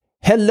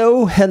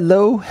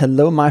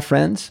Hello, my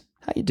friends.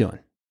 How you doing?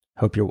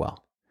 Hope you're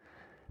well.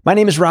 My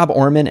name is Rob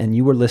Orman, and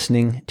you are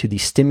listening to the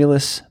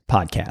Stimulus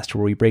Podcast,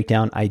 where we break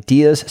down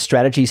ideas,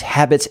 strategies,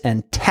 habits,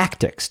 and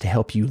tactics to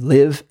help you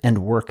live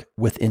and work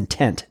with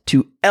intent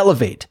to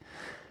elevate.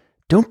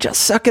 Don't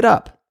just suck it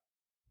up.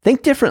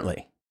 Think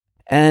differently.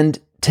 And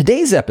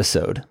today's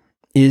episode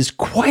is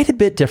quite a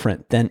bit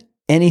different than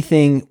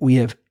anything we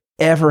have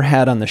ever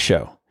had on the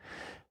show.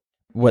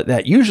 What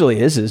that usually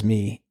is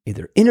me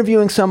either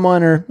interviewing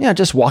someone or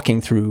just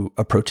walking through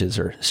approaches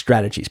or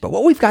strategies. But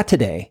what we've got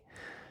today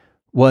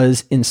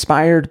was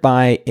inspired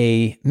by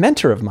a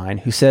mentor of mine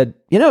who said,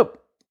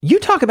 you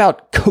talk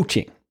about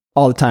coaching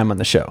all the time on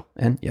the show.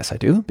 And yes, I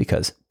do,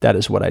 because that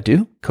is what I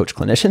do, coach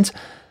clinicians.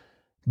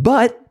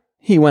 But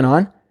he went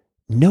on,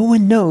 no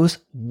one knows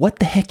what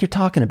the heck you're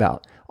talking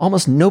about.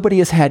 Almost nobody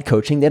has had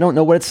coaching. They don't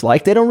know what it's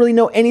like. They don't really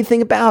know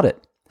anything about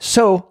it.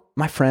 So,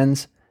 my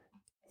friends,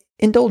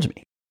 indulge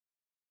me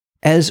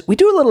as we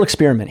do a little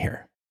experiment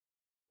here,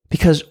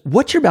 because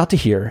what you're about to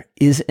hear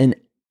is an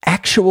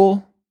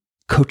actual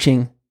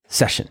coaching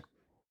session.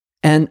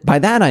 And by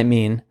that, I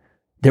mean,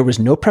 there was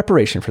no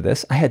preparation for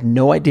this. I had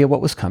no idea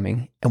what was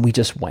coming, and we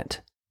just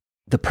went.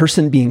 The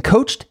person being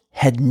coached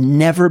had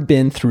never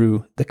been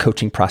through the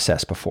coaching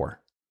process before.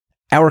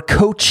 Our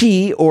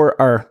coachee,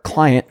 or our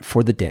client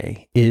for the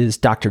day, is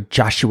Dr.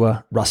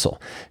 Joshua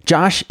Russell.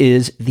 Josh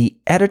is the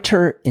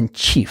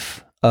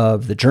editor-in-chief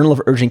of the Journal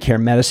of Urgent Care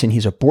Medicine.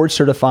 He's a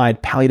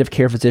board-certified palliative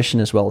care physician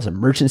as well as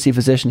emergency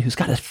physician who's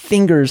got his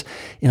fingers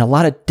in a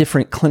lot of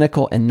different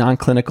clinical and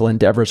non-clinical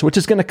endeavors, which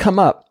is going to come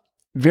up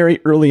very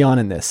early on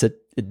in this. It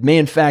may,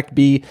 in fact,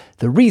 be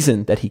the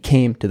reason that he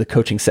came to the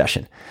coaching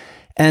session.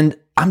 And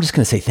I'm just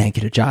going to say thank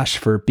you to Josh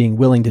for being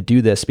willing to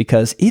do this,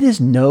 because it is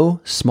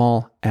no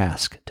small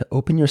ask to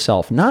open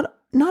yourself not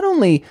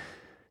only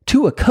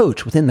to a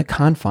coach within the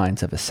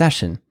confines of a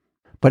session,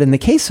 but in the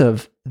case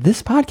of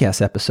this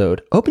podcast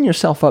episode, open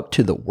yourself up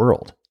to the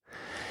world.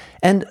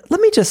 And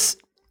let me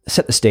just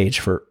set the stage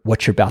for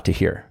what you're about to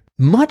hear.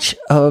 Much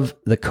of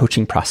the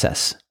coaching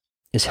process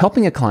is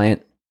helping a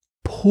client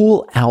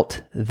pull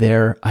out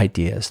their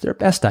ideas, their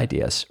best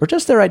ideas, or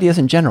just their ideas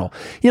in general.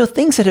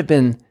 Things that have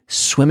been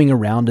swimming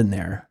around in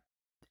there,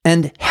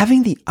 and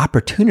having the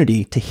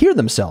opportunity to hear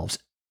themselves.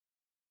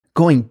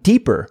 Going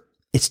deeper,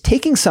 it's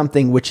taking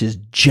something which is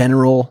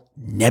general,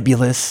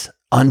 nebulous,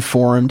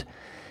 unformed,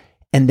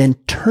 and then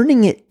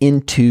turning it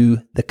into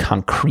the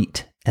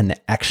concrete and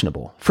the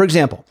actionable. For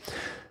example,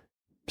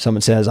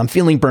 someone says, I'm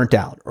feeling burnt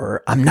out,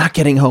 or I'm not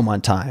getting home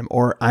on time,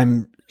 or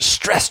I'm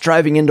stressed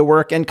driving into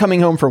work and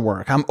coming home from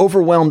work. I'm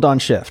overwhelmed on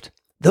shift.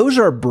 Those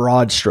are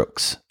broad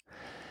strokes.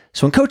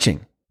 So in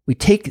coaching, we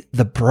take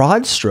the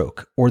broad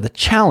stroke or the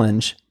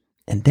challenge,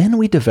 and then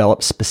we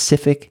develop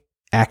specific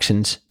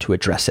actions to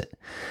address it.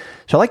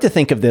 So I like to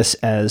think of this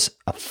as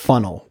a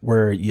funnel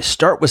where you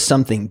start with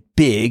something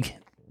big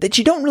that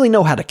you don't really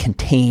know how to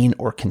contain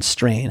or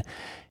constrain.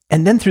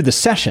 And then through the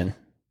session,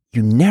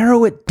 you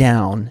narrow it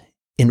down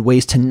in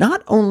ways to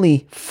not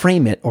only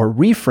frame it or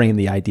reframe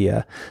the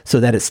idea so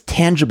that it's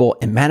tangible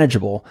and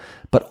manageable,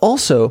 but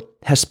also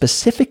has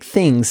specific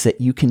things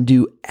that you can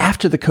do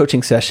after the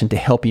coaching session to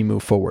help you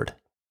move forward.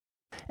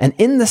 And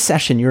in the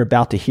session you're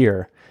about to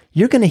hear,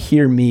 you're going to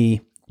hear me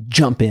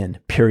jump in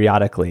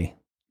periodically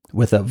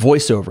with a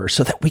voiceover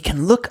so that we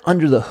can look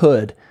under the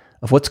hood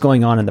of what's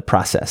going on in the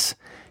process.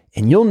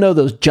 And you'll know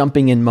those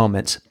jumping in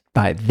moments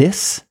by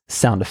this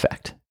sound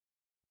effect.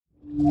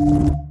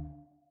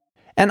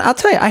 And I'll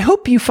tell you, I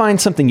hope you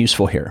find something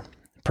useful here.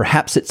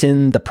 Perhaps it's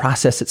in the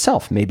process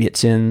itself. Maybe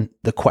it's in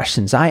the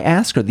questions I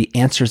ask or the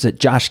answers that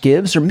Josh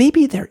gives, or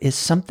maybe there is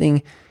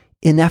something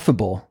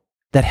ineffable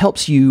that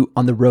helps you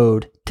on the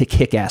road to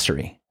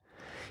kick-assery.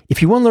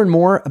 If you want to learn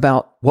more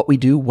about what we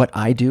do, what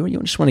I do, or you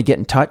just want to get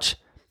in touch,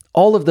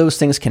 all of those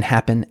things can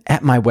happen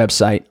at my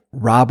website,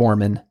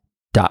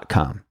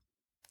 roborman.com.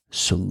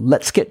 So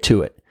let's get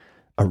to it.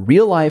 A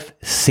real-life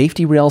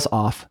safety rails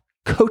off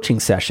coaching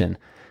session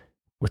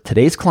with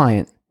today's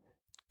client,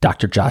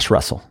 Dr. Josh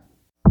Russell.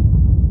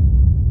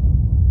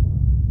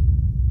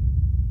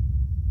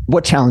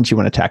 What challenge do you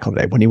want to tackle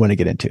today? What do you want to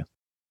get into?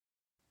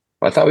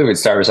 Well, I thought we would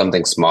start with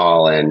something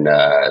small and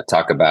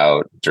talk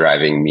about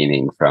deriving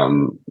meaning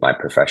from my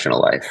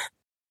professional life.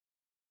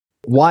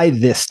 Why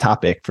this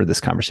topic for this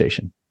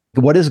conversation?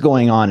 What is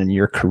going on in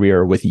your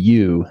career with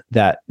you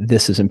that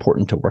this is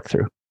important to work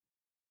through?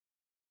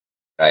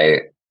 I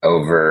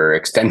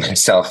overextend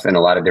myself in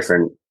a lot of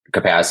different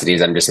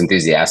capacities. I'm just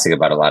enthusiastic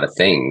about a lot of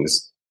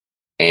things.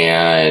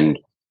 And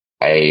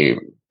I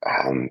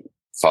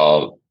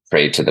fall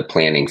prey to the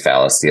planning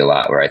fallacy a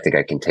lot, where I think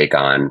I can take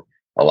on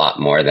a lot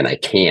more than I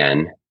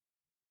can.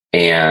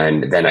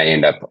 And then I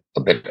end up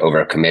a bit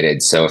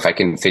overcommitted. So if I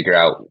can figure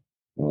out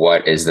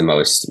what is the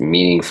most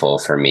meaningful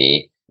for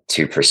me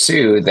to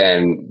pursue,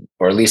 then,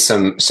 or at least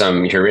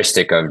some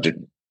heuristic of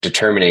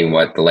determining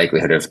what the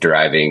likelihood of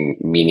deriving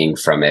meaning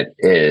from it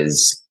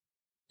is,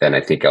 then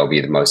I think I'll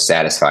be the most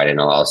satisfied, and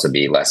I'll also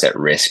be less at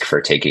risk for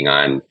taking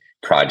on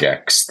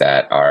projects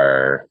that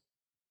are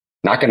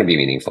not going to be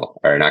meaningful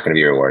or not going to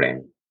be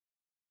rewarding.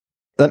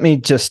 let me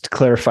just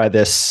clarify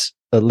this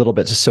a little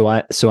bit, just so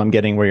I'm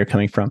getting where you're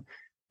coming from.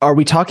 Are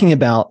we talking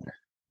about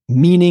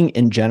meaning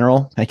in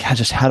general? Like,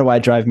 just how do I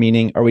drive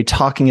meaning? Are we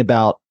talking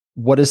about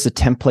what is the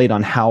template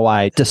on how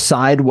I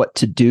decide what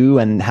to do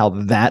and how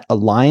that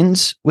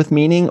aligns with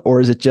meaning? Or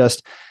is it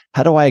just,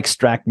 how do I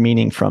extract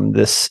meaning from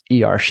this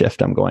ER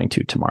shift I'm going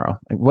to tomorrow?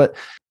 Like what?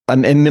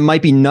 And it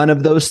might be none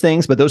of those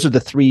things, but those are the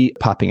three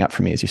popping up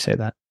for me as you say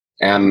that.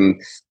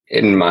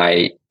 In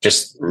my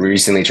just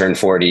recently turned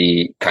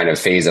 40 kind of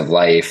phase of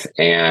life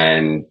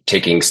and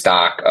taking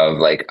stock of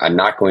like, I'm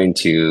not going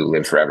to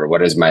live forever.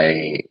 What is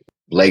my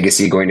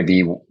legacy going to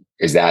be?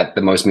 Is that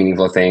the most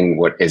meaningful thing?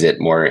 What is it,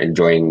 more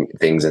enjoying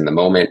things in the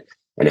moment?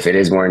 And if it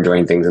is more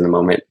enjoying things in the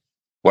moment,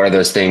 what are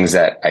those things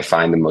that I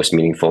find the most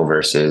meaningful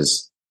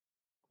versus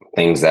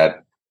things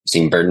that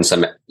seem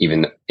burdensome,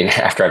 even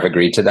after I've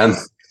agreed to them,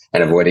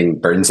 and avoiding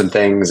burdensome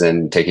things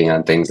and taking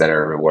on things that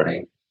are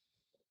rewarding?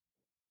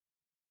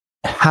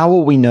 How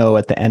will we know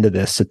at the end of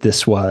this that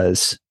this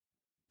was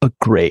a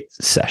great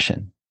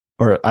session?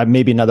 Or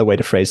maybe another way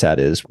to phrase that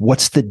is,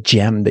 what's the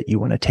gem that you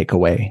want to take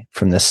away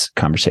from this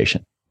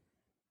conversation?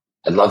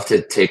 I'd love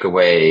to take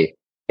away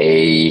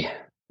a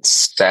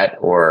set,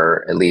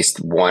 or at least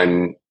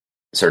one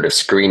sort of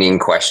screening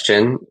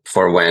question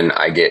for when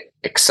I get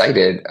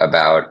excited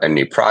about a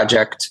new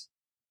project,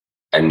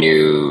 a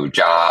new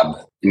job,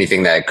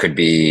 anything that could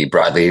be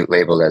broadly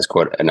labeled as,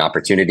 quote, an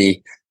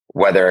opportunity,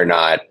 whether or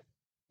not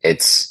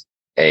it's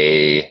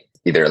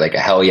either like a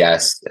hell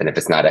yes, and if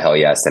it's not a hell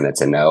yes, then it's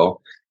a no,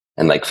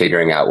 and like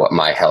figuring out what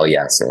my hell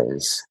yes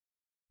is.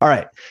 All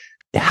right.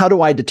 How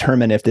do I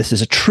determine if this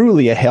is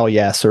truly a hell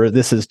yes, or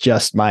this is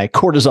just my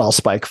cortisol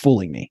spike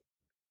fooling me?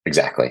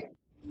 Exactly.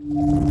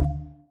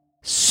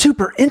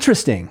 Super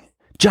interesting.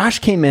 Josh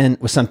came in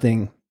with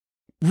something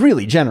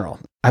really general.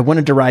 I want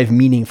to derive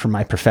meaning from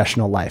my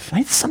professional life.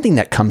 It's something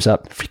that comes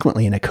up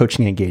frequently in a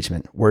coaching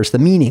engagement. Where's the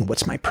meaning?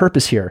 What's my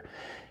purpose here?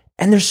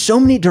 And there's so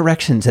many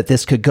directions that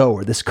this could go,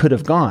 or this could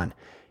have gone.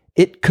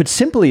 It could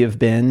simply have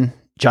been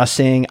just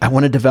saying, I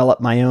want to develop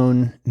my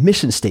own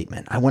mission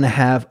statement. I want to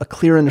have a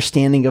clear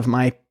understanding of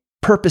my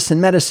purpose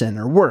in medicine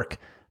or work,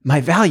 my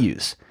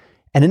values.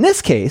 And in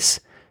this case,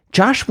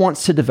 Josh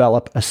wants to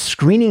develop a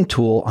screening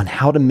tool on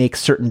how to make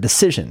certain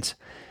decisions.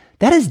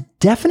 That is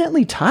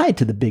definitely tied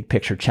to the big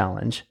picture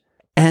challenge.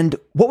 And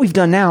what we've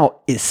done now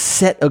is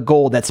set a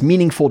goal that's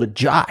meaningful to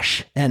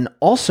Josh, and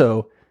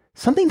also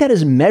something that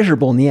is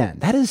measurable in the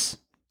end. That is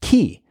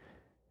key.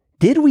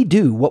 Did we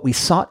do what we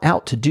sought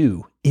out to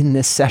do in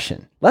this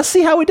session? Let's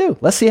see how we do.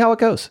 Let's see how it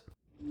goes.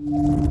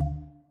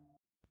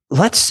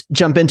 Let's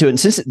jump into it. And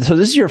so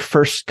this is your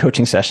first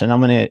coaching session,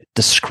 I'm going to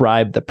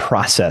describe the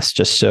process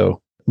just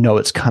so you know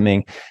it's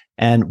coming.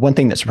 And one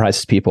thing that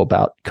surprises people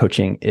about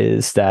coaching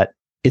is that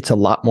it's a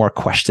lot more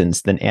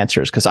questions than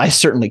answers, because I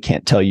certainly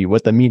can't tell you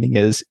what the meaning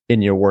is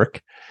in your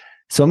work.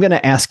 So I'm going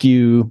to ask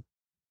you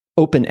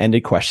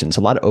open-ended questions,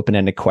 a lot of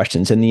open-ended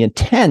questions. And the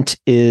intent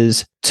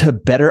is to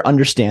better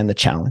understand the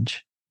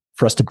challenge,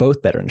 for us to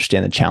both better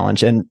understand the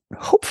challenge, and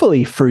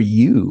hopefully for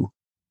you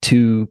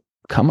to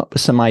come up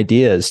with some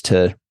ideas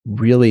to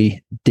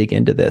really dig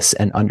into this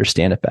and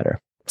understand it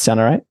better. Sound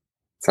all right?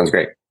 Sounds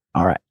great.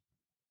 All right.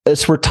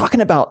 As we're talking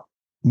about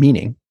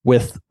meaning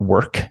with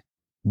work,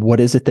 what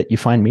is it that you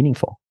find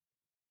meaningful?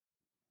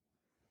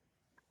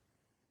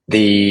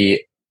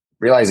 The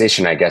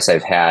realization, I guess,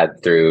 I've had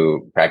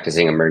through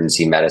practicing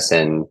emergency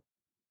medicine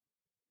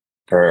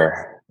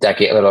for a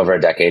little over a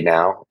decade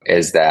now,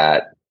 is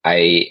that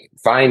I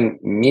find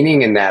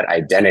meaning in that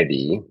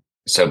identity.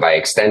 So by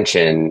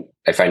extension,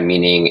 I find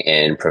meaning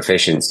in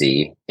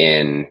proficiency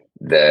in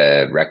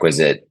the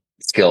requisite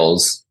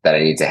skills that I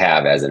need to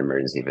have as an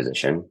emergency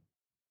physician.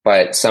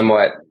 But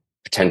somewhat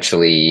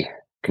potentially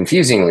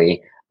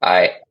confusingly,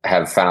 I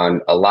have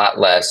found a lot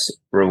less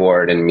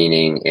reward and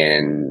meaning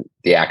in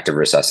the act of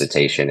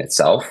resuscitation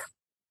itself.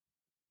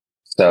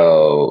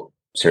 So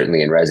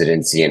certainly in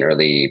residency and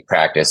early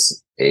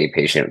practice, a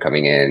patient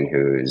coming in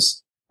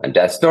who's on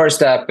death's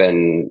doorstep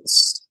and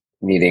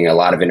needing a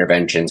lot of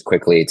interventions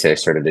quickly to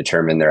sort of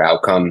determine their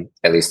outcome,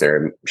 at least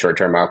their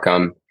short-term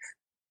outcome.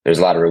 There's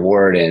a lot of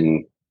reward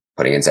in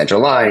putting in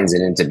central lines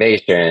and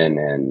intubation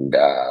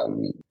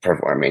and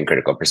performing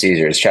critical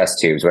procedures, chest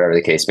tubes, whatever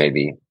the case may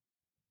be,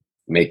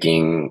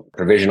 making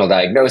provisional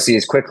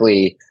diagnoses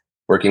quickly,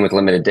 working with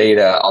limited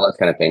data, all those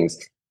kind of things.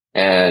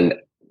 And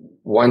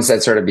once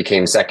that sort of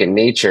became second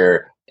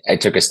nature, I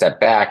took a step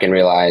back and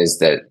realized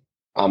that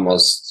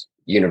almost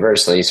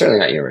universally, certainly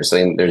not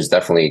universally, and there's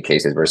definitely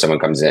cases where someone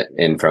comes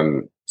in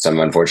from some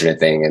unfortunate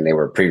thing and they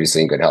were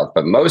previously in good health,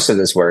 but most of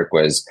this work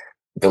was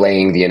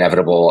delaying the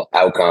inevitable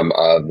outcome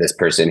of this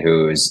person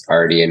who's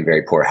already in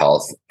very poor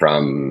health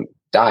from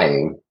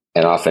dying.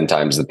 And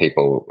oftentimes the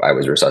people I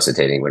was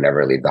resuscitating would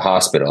never leave the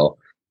hospital.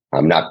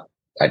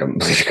 I don't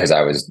believe because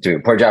I was doing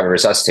a poor job of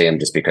resuscitating them,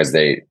 just because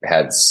they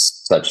had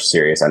such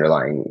serious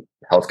underlying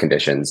health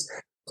conditions.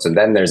 So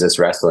then there's this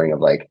wrestling of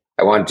like,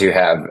 I want to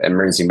have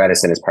emergency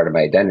medicine as part of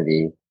my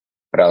identity,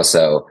 but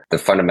also the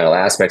fundamental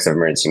aspects of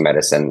emergency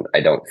medicine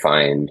I don't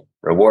find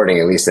rewarding,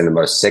 at least in the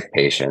most sick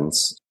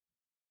patients.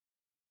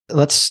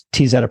 let's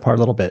tease that apart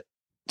a little bit.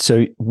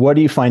 So what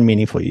do you find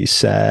meaningful? You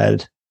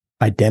said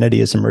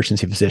identity as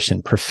emergency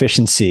physician,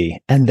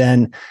 proficiency, and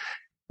then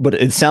what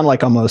it sounded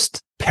like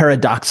almost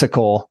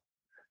paradoxical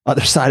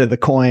other side of the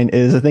coin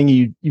is the thing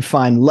you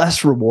find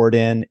less reward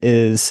in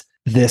is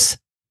this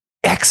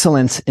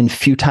excellence in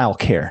futile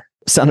care.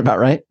 Sound about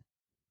right?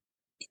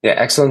 Yeah,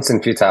 excellence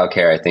in futile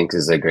care, I think,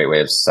 is a great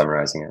way of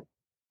summarizing it.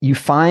 You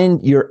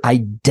find your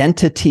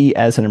identity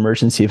as an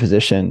emergency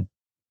physician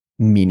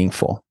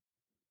meaningful.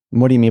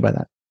 What do you mean by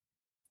that?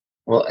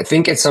 Well, I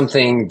think it's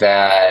something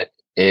that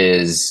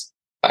is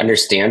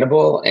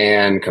understandable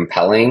and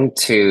compelling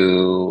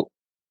to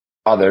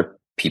other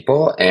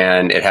people.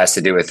 And it has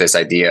to do with this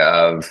idea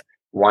of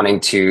wanting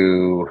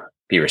to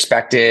be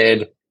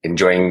respected,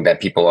 enjoying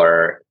that people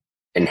are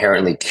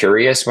inherently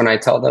curious when I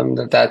tell them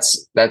that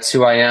that's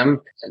who I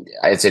am.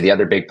 I'd say the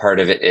other big part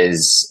of it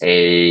is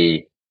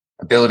a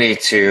ability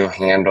to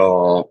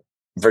handle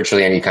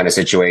virtually any kind of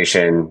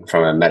situation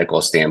from a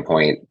medical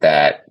standpoint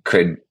that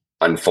could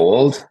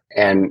unfold.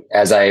 And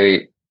as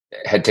I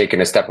had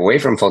taken a step away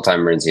from full-time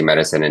emergency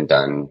medicine and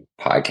done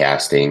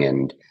podcasting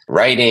and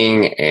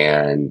writing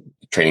and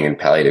training in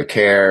palliative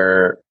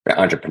care,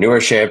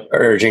 entrepreneurship,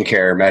 urgent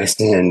care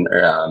medicine,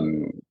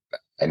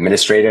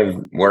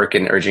 administrative work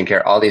in urgent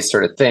care, all these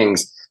sort of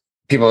things,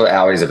 people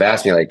always have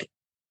asked me, like,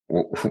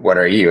 what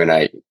are you? And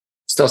I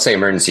still say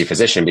emergency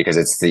physician because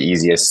it's the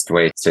easiest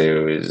way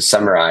to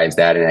summarize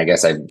that. And I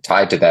guess I'm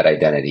tied to that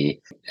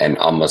identity, and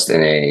almost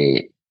in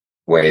a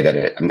way that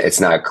it's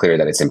not clear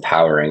that it's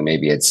empowering.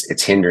 Maybe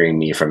it's hindering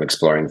me from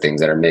exploring things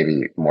that are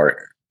maybe more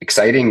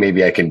exciting.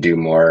 Maybe I can do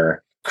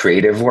more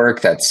creative work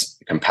that's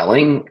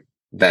compelling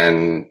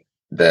than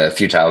the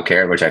futile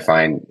care, which I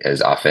find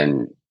is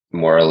often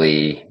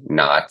morally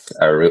not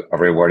a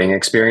rewarding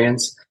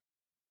experience.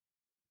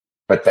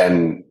 But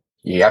then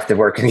you have to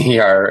work in the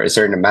ER a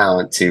certain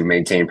amount to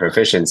maintain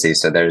proficiency.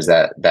 So there's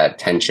that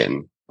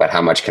tension. But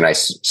how much can I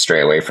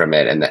stray away from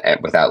it and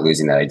without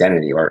losing that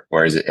identity?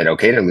 Or is it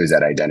okay to lose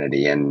that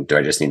identity? And do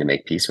I just need to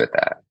make peace with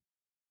that?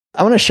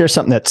 I want to share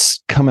something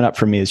that's coming up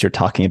for me as you're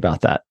talking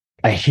about that.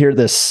 I hear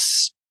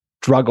this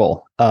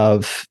struggle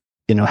of,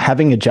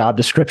 having a job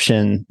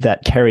description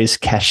that carries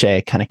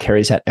cachet, kind of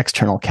carries that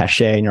external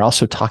cachet. And you're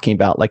also talking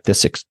about like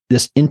this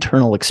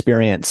internal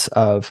experience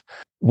of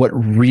what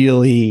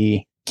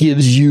really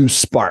gives you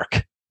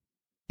spark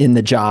in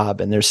the job.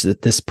 And there's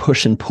this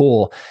push and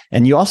pull.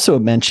 And you also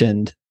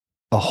mentioned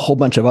a whole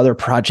bunch of other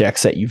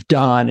projects that you've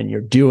done and you're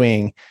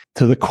doing.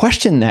 So the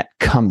question that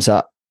comes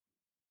up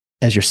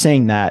as you're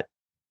saying that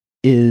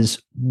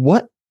is,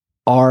 what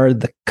are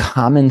the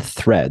common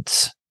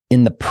threads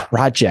in the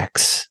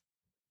projects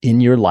in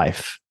your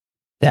life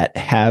that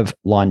have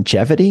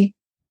longevity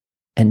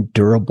and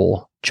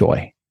durable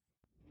joy?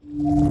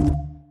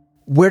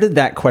 Where did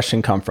that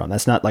question come from?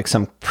 That's not like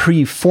some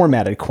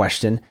pre-formatted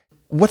question.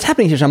 What's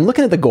happening here is I'm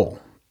looking at the goal,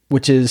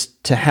 which is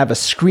to have a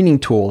screening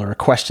tool or a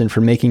question for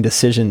making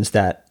decisions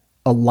that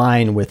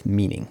align with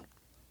meaning.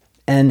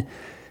 And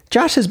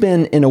Josh has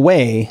been, in a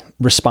way,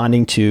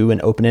 responding to an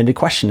open-ended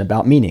question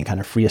about meaning, kind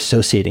of free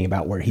associating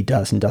about where he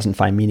does and doesn't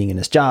find meaning in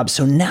his job.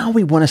 So now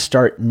we want to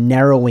start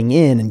narrowing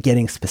in and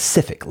getting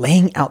specific,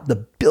 laying out the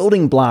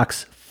building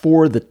blocks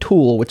for the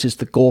tool, which is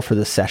the goal for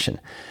this session.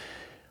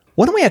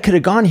 One way I could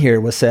have gone here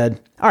was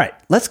said, all right,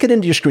 let's get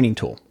into your screening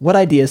tool. What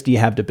ideas do you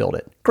have to build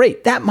it?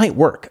 Great, that might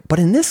work. But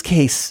in this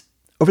case,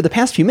 over the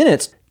past few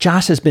minutes,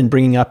 Josh has been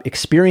bringing up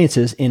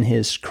experiences in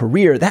his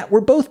career that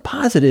were both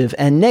positive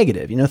and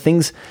negative,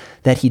 things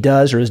that he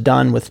does or has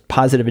done with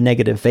positive and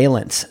negative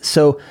valence.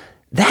 So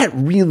that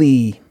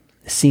really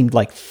seemed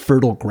like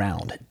fertile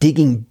ground,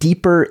 digging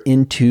deeper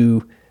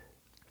into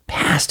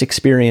past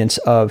experience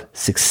of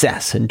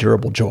success and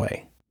durable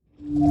joy.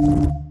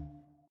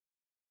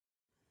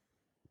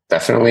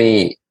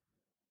 Definitely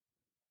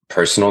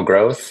personal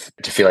growth,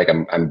 to feel like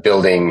I'm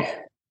building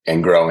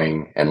and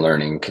growing and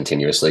learning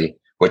continuously,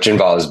 which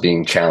involves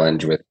being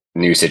challenged with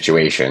new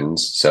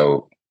situations.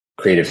 So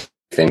creative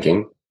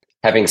thinking,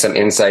 having some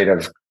insight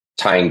of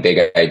tying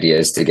big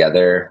ideas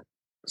together.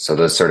 So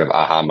those sort of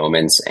aha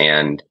moments.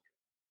 And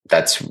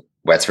that's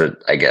where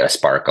I get a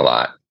spark a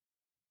lot.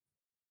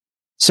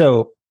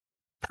 So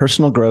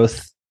personal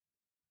growth,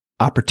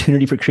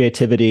 opportunity for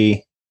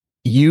creativity,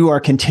 you are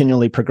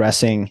continually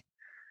progressing.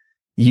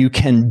 You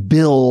can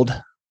build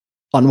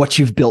on what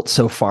you've built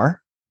so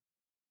far.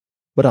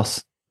 What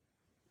else?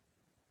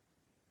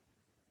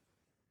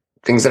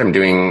 Things that I'm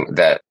doing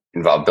that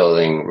involve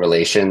building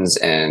relations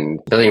and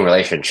building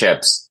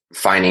relationships,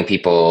 finding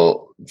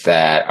people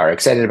that are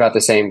excited about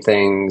the same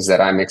things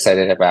that I'm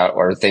excited about,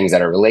 or things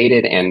that are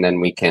related, and then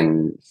we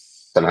can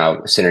somehow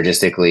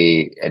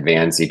synergistically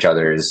advance each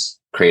other's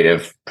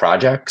creative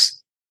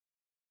projects.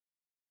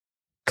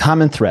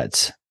 Common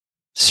threads,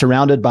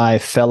 surrounded by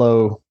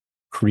fellow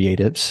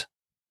creatives,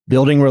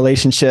 building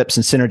relationships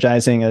and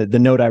synergizing. The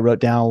note I wrote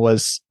down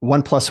was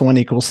 1 +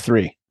 1 =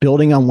 3.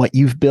 Building on what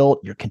you've built,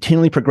 you're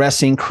continually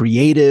progressing,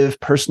 creative,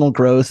 personal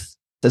growth.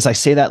 As I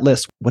say that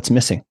list, what's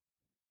missing?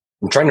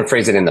 I'm trying to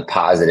phrase it in the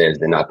positives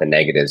and not the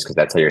negatives, because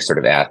that's how you're sort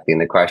of asking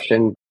the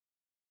question.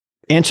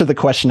 Answer the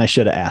question I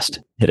should have asked.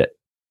 Hit it.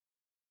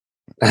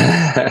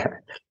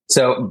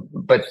 So,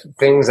 but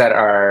things that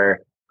are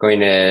going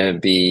to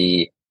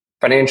be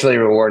financially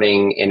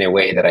rewarding in a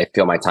way that I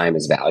feel my time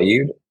is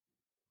valued.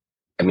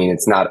 I mean,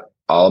 it's not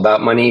all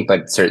about money,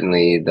 but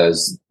certainly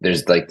there's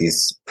like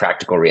these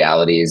practical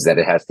realities that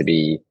it has to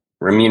be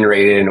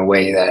remunerated in a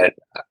way that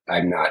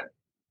I'm not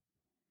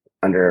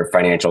under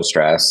financial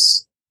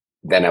stress.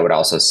 Then I would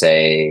also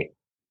say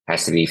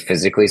has to be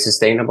physically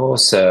sustainable.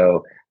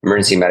 So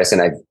emergency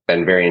medicine, I've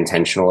been very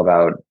intentional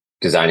about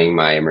designing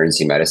my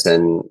emergency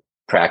medicine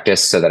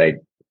practice so that I'm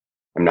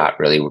not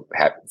really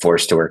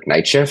forced to work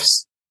night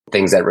shifts,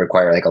 things that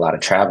require like a lot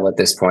of travel at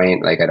this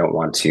point. Like I don't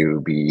want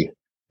to be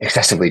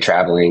excessively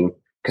traveling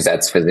because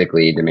that's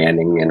physically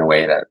demanding in a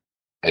way that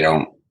I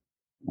don't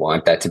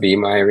want that to be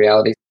my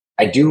reality.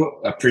 I do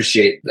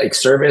appreciate like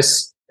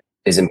service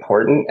is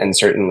important, and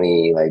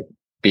certainly like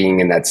being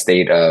in that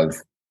state of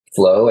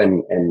flow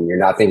and you're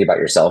not thinking about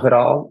yourself at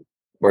all,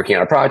 working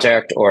on a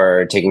project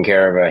or taking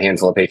care of a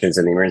handful of patients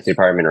in the emergency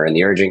department or in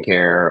the urgent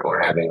care,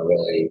 or having a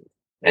really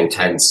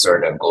intense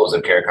sort of goals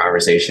of care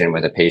conversation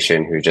with a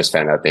patient who just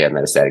found out they have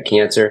metastatic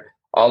cancer.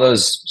 All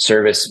those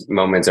service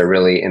moments are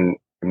really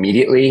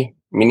immediately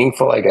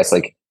meaningful. I guess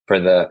like for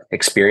the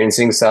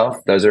experiencing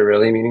self, those are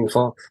really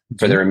meaningful.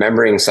 For the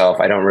remembering self,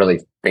 I don't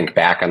really think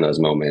back on those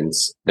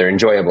moments. They're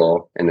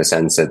enjoyable in the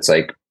sense it's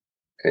like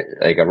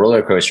a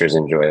roller coaster is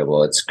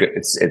enjoyable. It's good.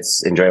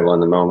 It's enjoyable in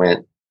the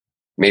moment.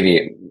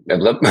 Maybe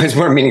it's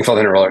more meaningful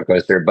than a roller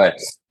coaster, but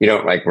you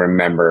don't like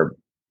remember,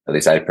 at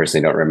least I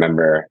personally don't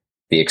remember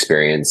the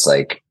experience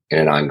like in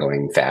an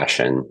ongoing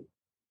fashion.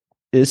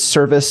 Is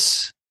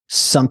service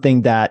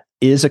something that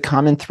is a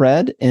common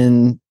thread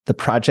in the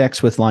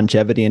projects with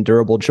longevity and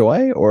durable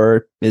joy,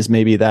 or is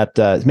maybe that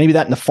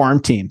in the farm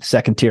team,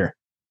 second tier?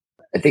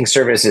 I think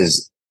service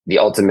is the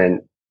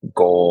ultimate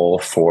goal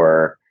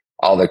for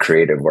all the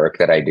creative work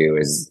that I do.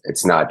 Is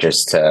it's not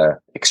just to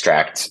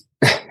extract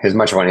as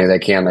much money as I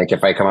can. Like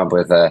if I come up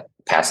with a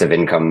passive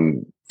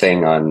income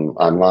thing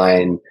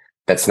online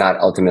that's not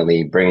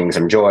ultimately bringing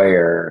some joy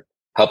or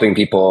helping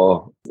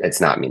people,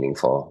 it's not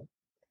meaningful.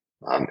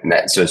 And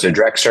that, so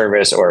direct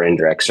service or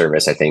indirect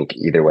service, I think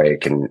either way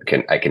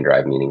I can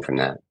drive meaning from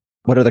that.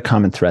 What are the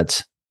common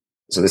threads?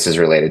 So this is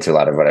related to a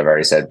lot of what I've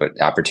already said, but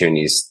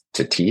opportunities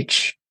to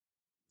teach.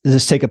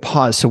 Let's take a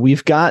pause. So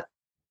we've got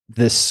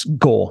this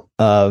goal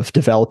of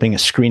developing a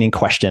screening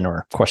question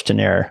or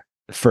questionnaire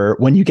for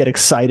when you get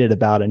excited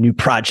about a new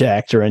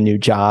project or a new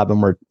job,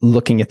 and we're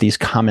looking at these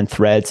common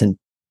threads and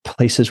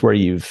places where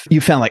you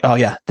found like, oh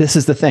yeah, this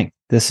is the thing.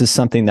 This is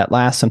something that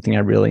lasts, something I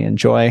really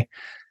enjoy.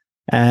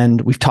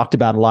 And we've talked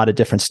about a lot of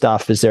different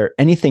stuff. Is there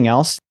anything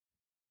else?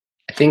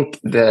 I think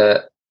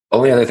the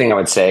only other thing I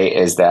would say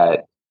is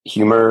that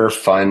humor,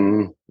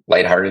 fun,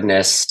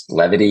 lightheartedness,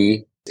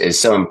 levity is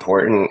so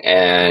important.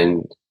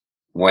 And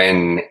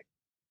when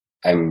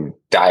I'm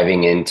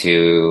diving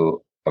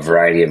into a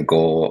variety of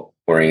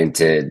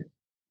goal-oriented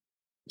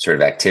sort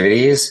of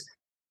activities,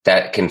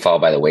 that can fall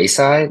by the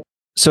wayside.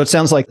 So it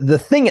sounds like the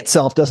thing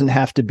itself doesn't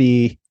have to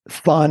be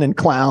fun and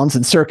clowns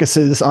and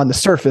circuses on the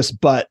surface,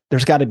 but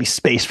there's got to be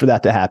space for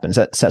that to happen. Does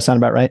that sound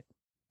about right?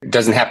 It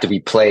doesn't have to be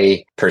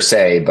play per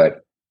se,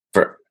 but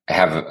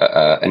have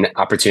an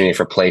opportunity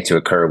for play to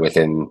occur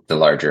within the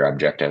larger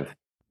objective.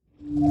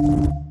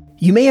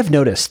 You may have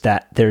noticed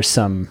that there's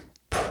some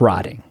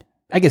prodding.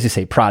 I guess you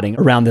say prodding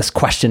around this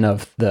question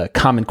of the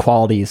common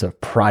qualities of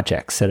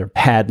projects that have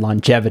had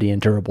longevity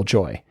and durable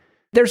joy.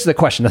 There's the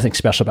question, nothing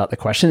special about the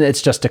question.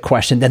 It's just a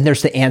question. Then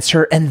there's the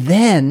answer. And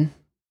then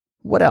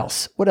what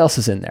else? What else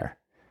is in there?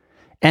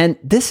 And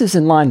this is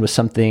in line with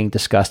something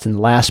discussed in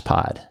the last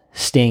pod,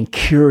 staying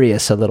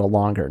curious a little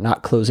longer,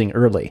 not closing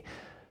early,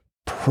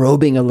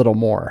 probing a little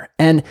more.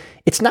 And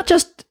it's not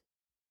just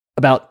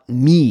about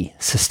me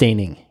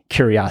sustaining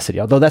curiosity,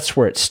 although that's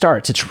where it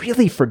starts. It's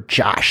really for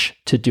Josh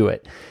to do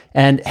it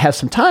and have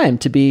some time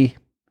to be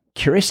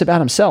curious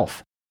about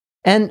himself.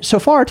 And so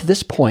far to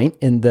this point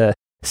in the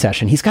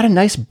session, he's got a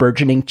nice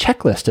burgeoning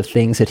checklist of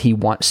things that he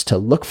wants to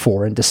look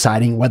for in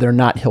deciding whether or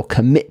not he'll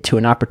commit to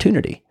an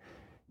opportunity.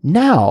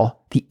 Now,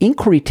 the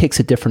inquiry takes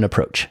a different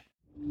approach.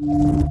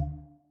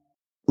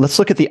 Let's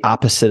look at the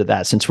opposite of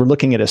that, since we're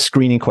looking at a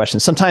screening question.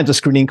 Sometimes the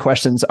screening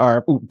questions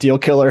are deal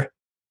killer.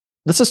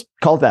 Let's just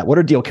call it that. What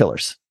are deal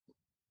killers?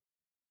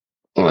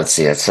 Well, let's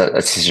see. That's an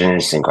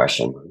interesting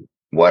question.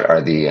 What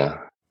are the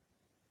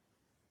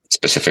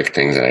specific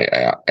things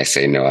that I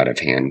say no out of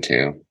hand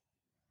to?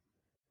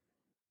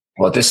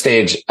 Well, at this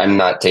stage, I'm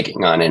not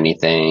taking on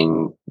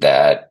anything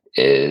that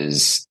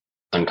is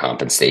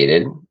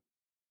uncompensated.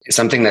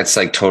 Something that's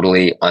like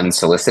totally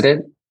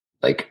unsolicited,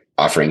 like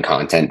offering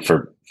content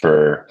for,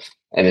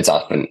 and it's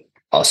often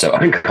also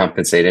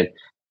uncompensated.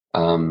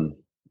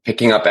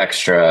 Picking up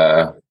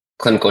extra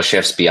clinical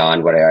shifts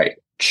beyond what I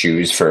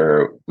choose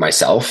for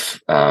myself.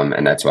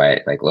 And that's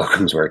why like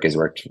locums work has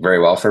worked very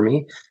well for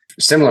me.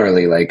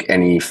 Similarly, like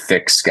any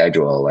fixed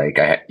schedule, like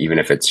even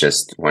if it's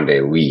just one day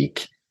a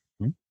week,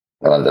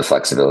 I love the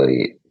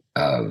flexibility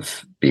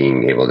of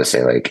being able to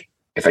say like,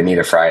 if I need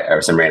a Friday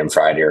or some random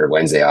Friday or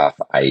Wednesday off,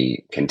 I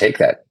can take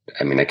that.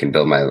 I mean, I can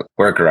build my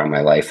work around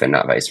my life and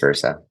not vice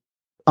versa.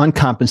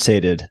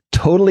 Uncompensated,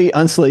 totally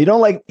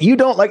unsolicited. You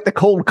don't like the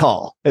cold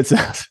call. It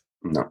says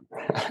no.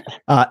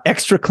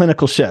 Extra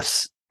clinical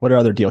shifts. What are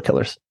other deal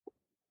killers?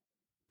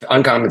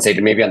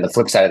 Uncompensated. Maybe on the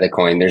flip side of the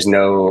coin, there's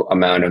no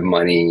amount of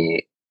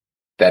money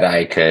that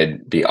I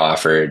could be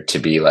offered to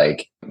be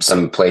like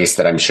some place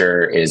that I'm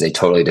sure is a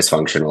totally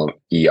dysfunctional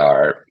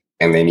ER,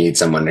 and they need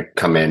someone to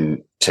come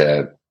in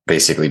to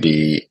basically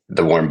be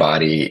the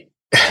warm-bodied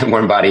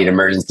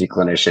emergency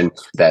clinician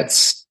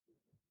that's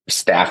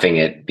staffing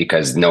it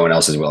because no one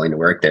else is willing to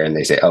work there. And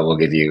they say, oh, we'll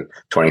give you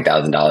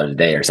 $20,000 a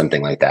day or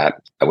something like that.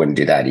 I wouldn't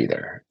do that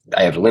either.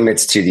 I have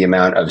limits to the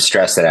amount of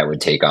stress that I would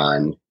take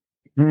on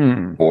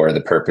for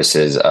the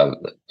purposes of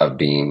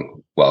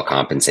being well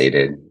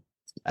compensated.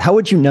 How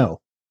would you know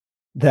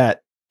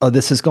that,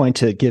 this is going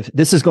to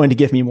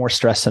give me more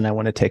stress than I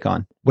want to take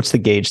on? What's the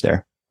gauge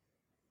there?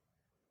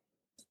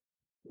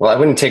 Well, I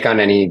wouldn't take on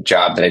any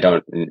job that I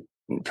don't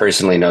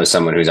personally know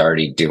someone who's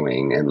already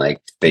doing, and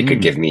like they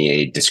could give me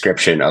a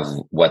description of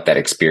what that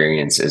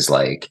experience is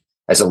like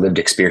as a lived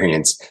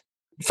experience.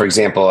 For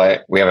example,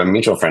 we have a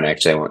mutual friend,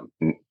 actually, I won't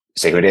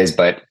say who it is,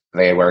 but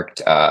they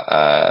worked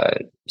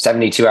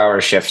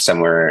 72-hour shift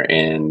somewhere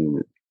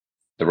in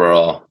the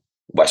rural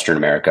Western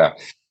America.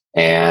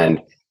 And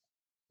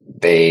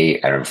I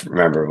don't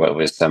remember what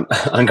was some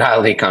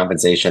ungodly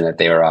compensation that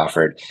they were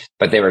offered,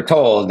 but they were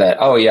told that,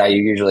 oh yeah,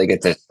 you usually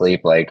get to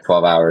sleep like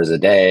 12 hours a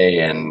day.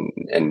 And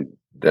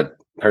the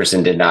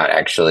person did not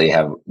actually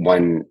have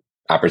one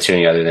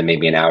opportunity other than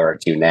maybe an hour or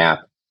two nap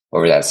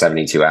over that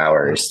 72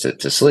 hours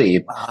to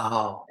sleep.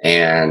 Wow.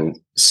 And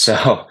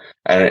so,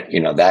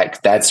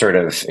 that sort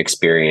of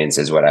experience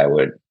is what I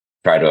would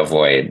try to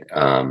avoid.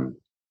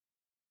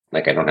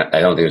 Like I don't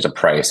think there's a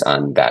price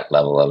on that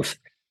level of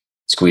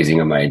squeezing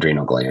of my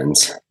adrenal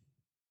glands.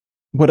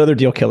 What other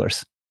deal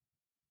killers?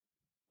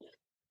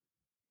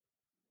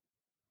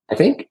 I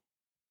think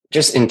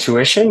just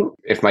intuition.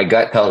 If my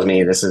gut tells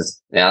me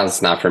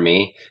it's not for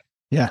me.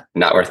 Yeah.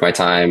 Not worth my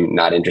time,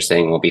 not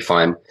interesting, won't be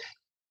fun.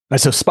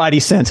 So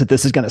spidey sense that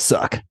this is going to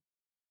suck.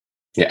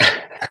 Yeah.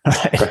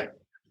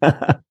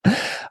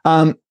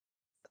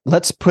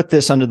 Let's put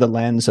this under the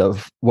lens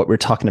of what we were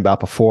talking about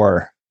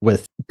before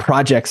with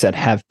projects that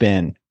have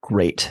been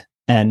great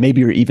and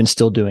maybe you're even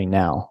still doing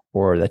now,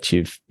 or that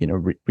you've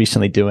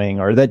recently doing,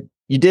 or that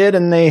you did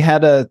and they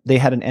had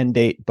an end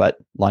date, but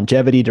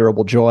longevity,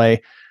 durable joy.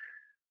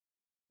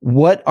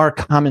 What are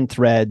common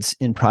threads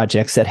in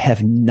projects that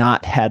have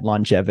not had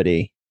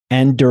longevity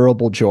and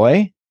durable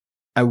joy?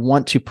 I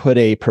want to put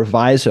a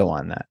proviso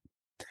on that.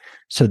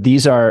 So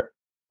these are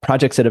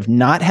projects that have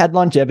not had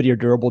longevity or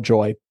durable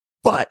joy,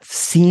 but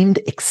seemed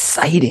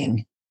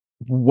exciting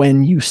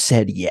when you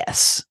said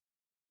yes.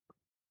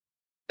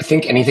 I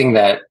think anything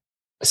that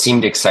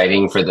seemed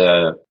exciting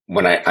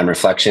on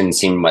reflection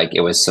seemed like it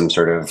was some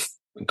sort of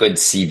good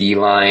CV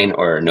line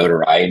or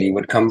notoriety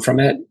would come from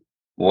it,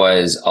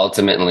 was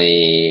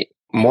ultimately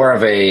more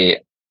of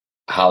a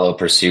hollow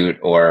pursuit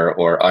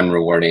or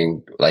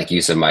unrewarding like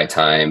use of my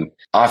time.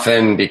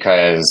 Often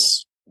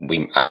because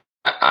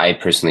I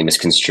personally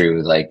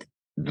misconstrue like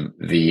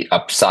the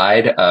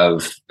upside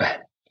of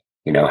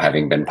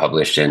having been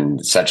published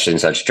in such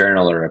and such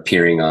journal or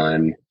appearing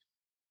on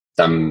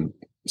some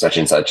such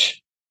and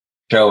such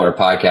show or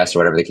podcast or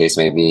whatever the case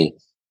may be.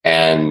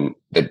 And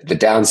the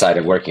downside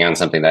of working on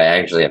something that I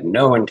actually have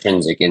no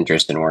intrinsic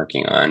interest in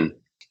working on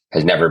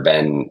has never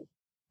been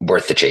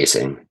worth the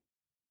chasing.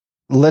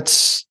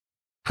 Let's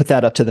put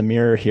that up to the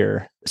mirror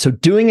here. So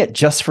doing it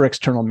just for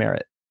external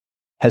merit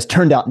has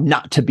turned out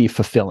not to be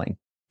fulfilling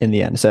in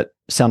the end. Does that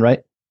sound right?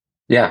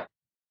 Yeah.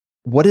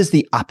 What is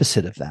the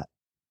opposite of that?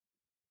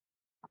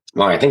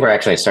 Well, I think we're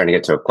actually starting to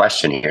get to a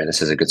question here.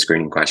 This is a good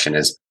screening question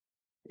is,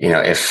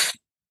 if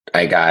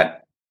I got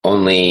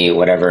only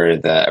whatever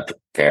the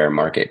fair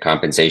market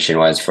compensation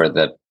was for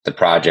the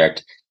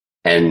project,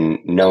 and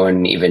no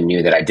one even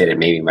knew that I did it,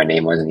 maybe my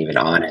name wasn't even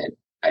on it,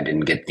 I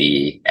didn't get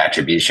the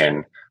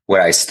attribution,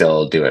 would I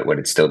still do it? Would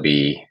it still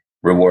be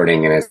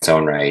rewarding in its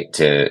own right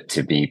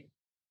to be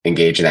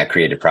engaged in that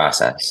creative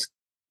process?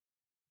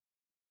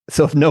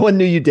 So if no one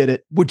knew you did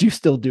it, would you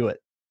still do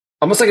it?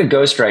 Almost like a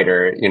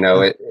ghostwriter,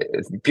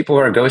 people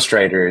who are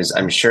ghostwriters,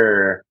 I'm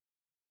sure,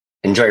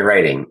 enjoy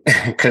writing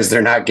because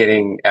they're not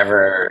getting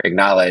ever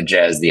acknowledged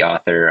as the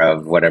author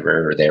of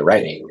whatever they're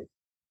writing.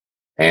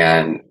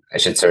 And I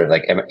should sort of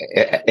like,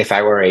 if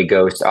I were a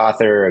ghost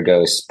author, a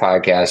ghost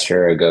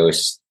podcaster, a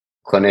ghost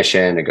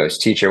clinician, a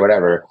ghost teacher,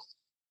 whatever,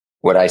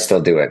 would I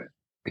still do it?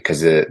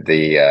 Because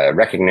the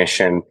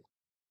recognition,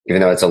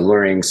 even though it's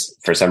alluring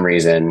for some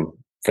reason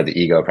for the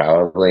ego,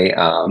 probably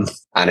on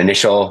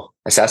initial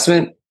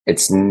assessment,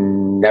 it's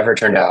never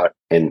turned out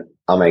in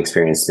all my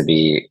experience to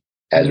be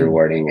as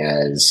rewarding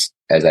as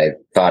I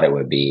thought it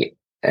would be.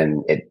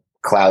 And it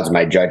clouds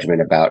my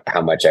judgment about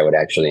how much I would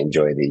actually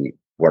enjoy the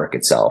work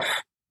itself.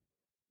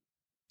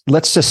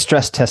 Let's just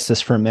stress test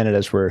this for a minute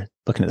as we're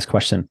looking at this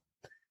question.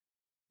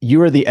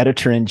 You are the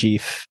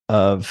editor-in-chief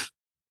of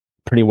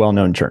a pretty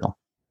well-known journal.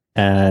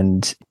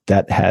 And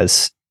that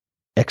has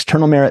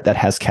external merit, that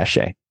has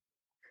cachet.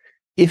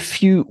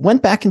 If you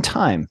went back in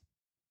time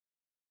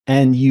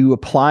and you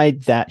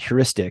applied that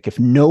heuristic, if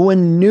no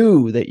one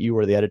knew that you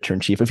were the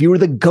editor-in-chief, if you were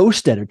the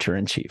ghost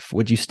editor-in-chief,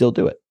 would you still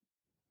do it?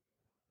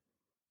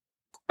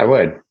 I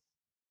would.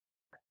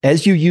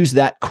 As you use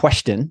that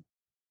question,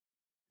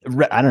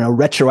 I don't know,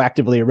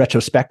 retroactively or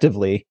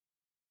retrospectively,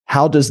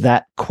 how does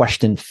that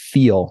question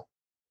feel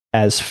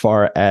as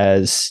far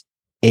as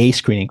a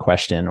screening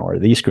question or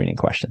the screening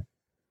question?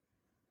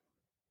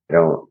 I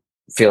don't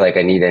feel like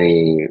I need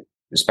any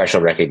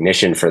special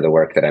recognition for the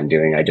work that I'm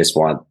doing. I just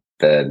want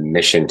the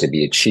mission to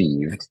be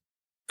achieved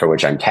for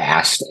which I'm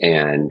tasked,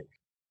 and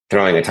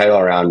throwing a title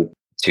around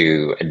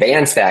to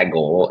advance that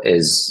goal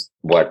is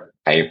what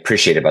I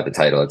appreciate about the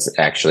title. It's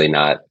actually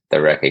not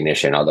the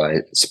recognition, although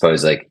I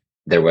suppose like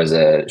there was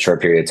a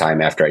short period of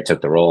time after I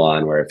took the role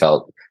on where it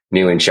felt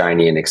new and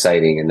shiny and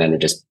exciting. And then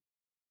it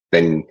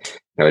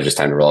was just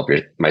time to roll up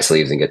my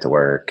sleeves and get to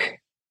work.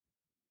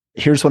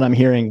 Here's what I'm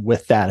hearing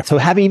with that. So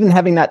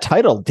having that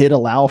title did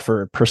allow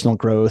for personal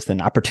growth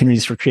and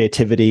opportunities for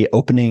creativity,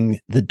 opening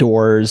the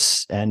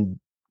doors and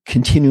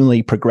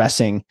continually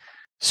progressing.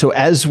 So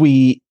as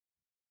we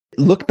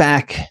look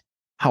back,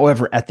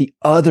 however, at the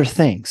other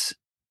things,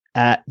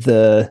 at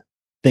the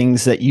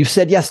things that you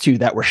said yes to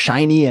that were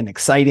shiny and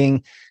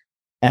exciting,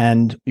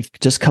 and we've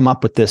just come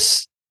up with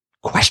this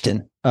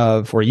question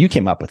or you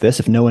came up with this,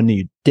 if no one knew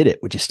you did it,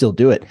 would you still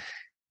do it?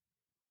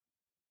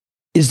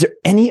 Is there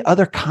any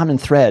other common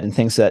thread in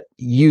things that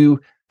you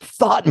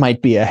thought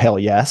might be a hell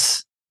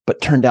yes,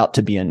 but turned out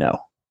to be a no?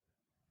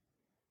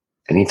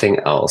 Anything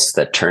else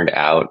that turned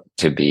out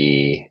to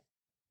be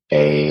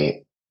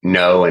a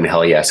no and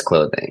hell yes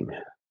clothing?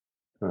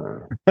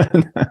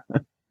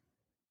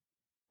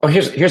 Oh,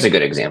 here's a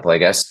good example, I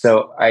guess.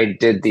 So I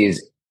did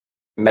these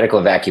medical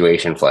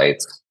evacuation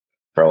flights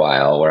for a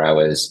while where I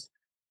was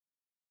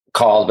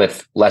called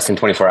with less than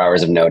 24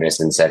 hours of notice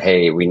and said,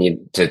 hey, we need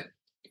to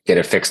get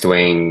a fixed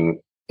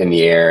wing in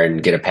the air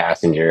and get a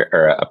passenger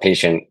or a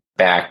patient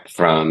back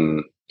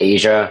from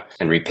Asia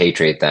and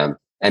repatriate them.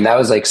 And that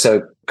was like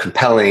so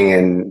compelling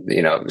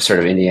and, sort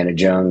of Indiana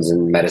Jones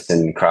and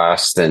medicine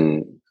crossed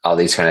and all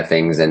these kind of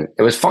things. And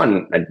it was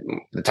fun.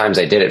 The times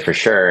I did it, for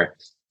sure,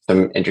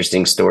 some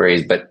interesting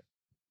stories, but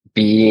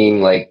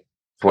being like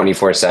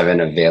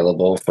 24/7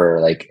 available for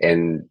like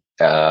in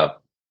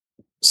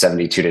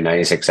 72 to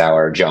 96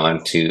 hour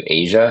jaunt to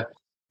Asia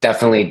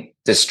definitely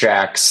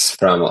distracts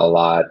from a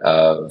lot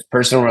of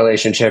personal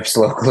relationships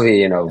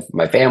locally,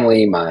 my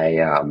family,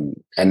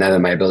 and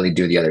then my ability to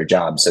do the other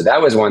jobs. So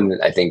that was one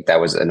that I think that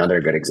was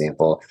another good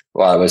example.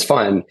 While it was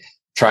fun,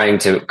 trying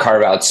to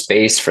carve out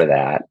space for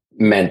that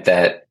meant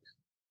that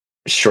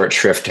short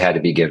shrift had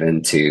to be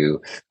given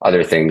to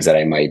other things that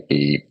I might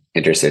be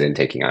interested in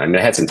taking on. And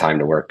I had some time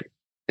to work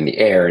in the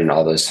air and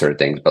all those sort of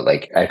things, but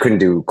like I couldn't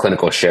do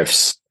clinical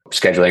shifts,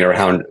 scheduling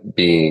around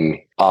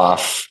being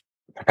off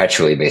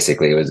perpetually.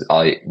 Basically, it was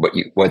all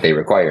what they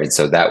required.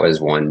 So that was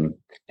one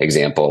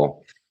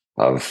example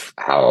of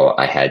how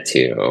I had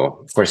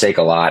to forsake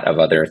a lot of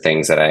other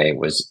things that I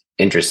was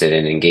interested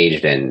in,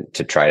 engaged in,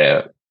 to try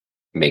to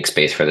make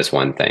space for this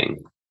one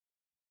thing.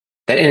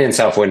 That in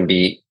itself wouldn't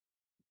be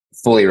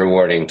fully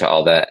rewarding to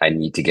all that I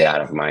need to get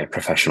out of my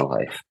professional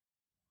life.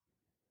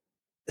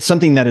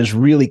 Something that is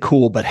really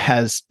cool, but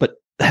has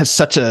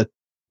such a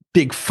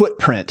big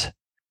footprint.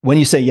 When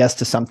you say yes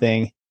to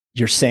something,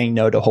 you're saying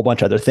no to a whole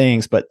bunch of other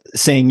things, but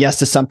saying yes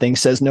to something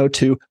says no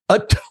to a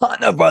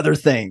ton of other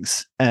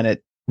things. And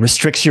it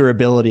restricts your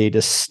ability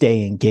to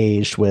stay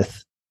engaged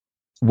with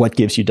what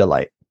gives you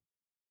delight.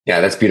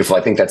 Yeah, that's beautiful.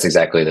 I think that's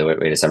exactly the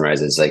way to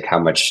summarize it, is like how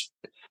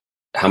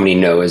many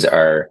no's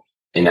are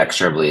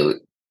inexorably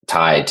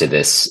tied to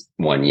this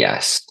one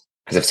yes.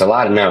 Because if it's a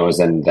lot of no's,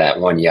 then that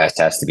one yes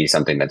has to be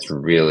something that's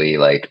really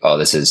like, oh,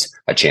 this is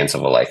a chance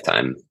of a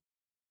lifetime.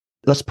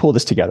 Let's pull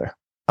this together.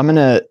 I'm going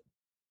to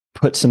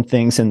put some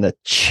things in the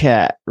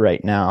chat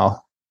right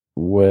now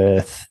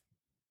with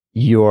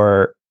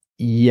your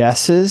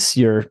yeses,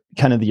 your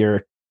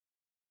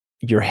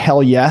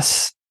hell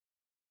yes,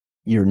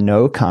 your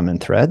no common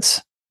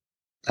threads.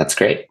 That's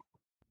great.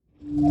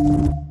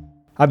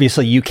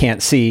 Obviously, you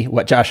can't see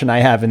what Josh and I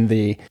have in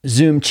the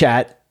Zoom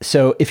chat.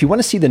 So if you want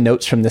to see the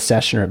notes from this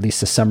session, or at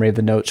least a summary of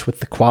the notes with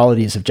the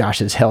qualities of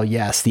Josh's hell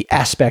yes, the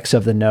aspects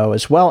of the no,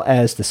 as well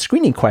as the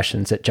screening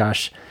questions that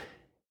Josh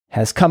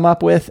has come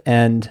up with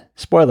and,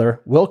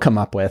 spoiler, will come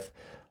up with,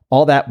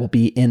 all that will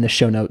be in the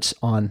show notes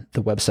on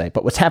the website.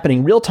 But what's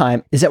happening real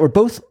time is that we're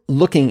both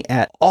looking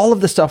at all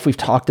of the stuff we've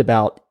talked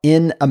about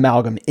in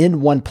amalgam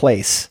in one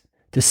place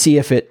to see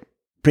if it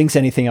brings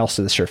anything else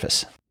to the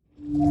surface.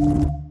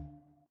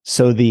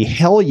 So the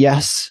hell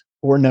yes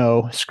or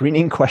no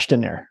screening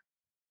questionnaire.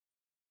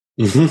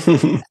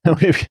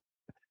 We've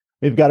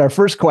got our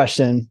first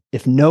question.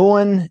 If no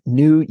one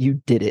knew you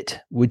did it,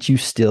 would you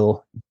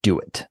still do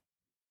it?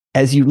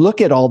 As you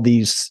look at all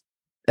these,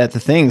 at the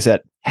things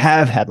that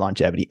have had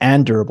longevity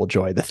and durable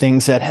joy, the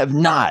things that have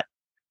not,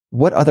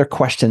 what other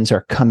questions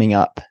are coming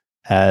up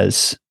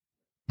as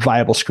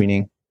viable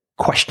screening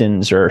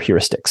questions or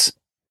heuristics?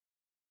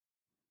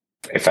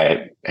 If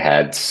I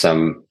had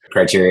some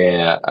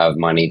criteria of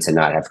money to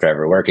not have to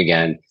ever work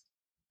again,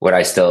 would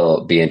I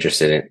still be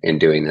interested in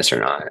doing this or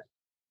not?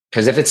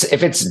 Because if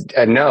it's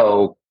a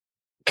no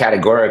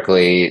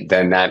categorically,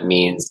 then that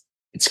means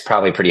it's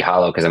probably pretty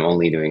hollow because I'm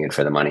only doing it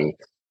for the money.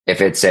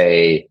 If it's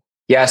a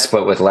yes,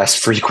 but with less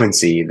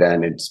frequency,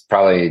 then it's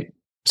probably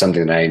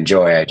something that I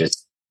enjoy.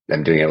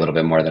 I'm doing it a little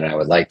bit more than I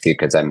would like to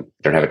because I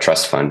don't have a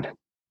trust fund.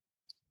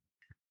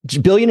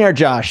 Billionaire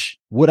Josh,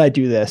 would I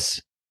do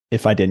this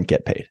if I didn't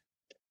get paid?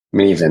 I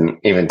mean,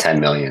 even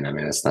 10 million. I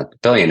mean, it's not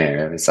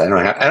billionaire. I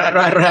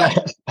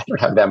don't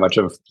have that much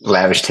of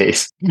lavish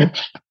taste.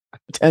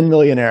 10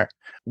 millionaire.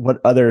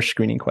 What other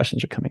screening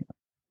questions are coming up?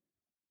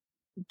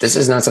 This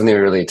is not something we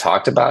really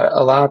talked about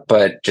a lot,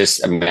 but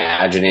just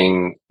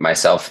imagining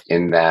myself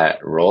in that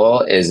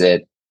role, is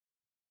it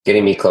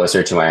getting me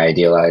closer to my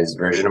idealized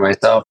version of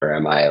myself? Or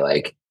am I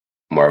like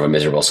more of a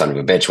miserable son of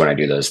a bitch when I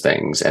do those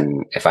things?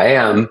 And if I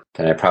am,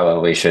 then I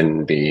probably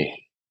shouldn't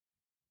be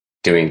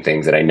doing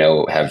things that I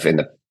know have in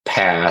the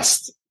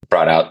past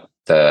brought out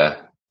the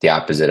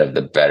opposite of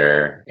the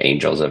better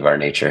angels of our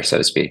nature, so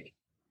to speak.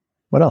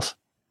 What else?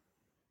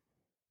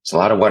 It's a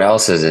lot of what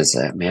else is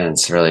man,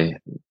 it's really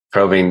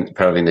probing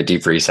the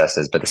deep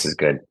recesses, but this is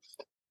good.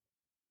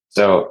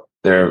 So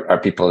there are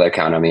people that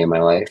count on me in my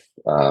life,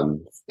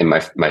 in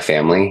my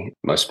family,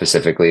 most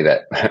specifically,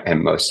 that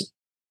and most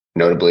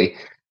notably.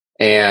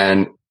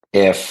 And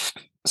if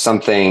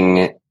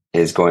something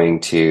is going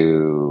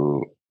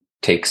to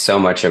take so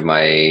much of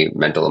my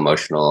mental,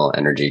 emotional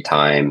energy,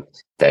 time,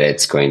 that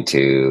it's going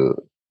to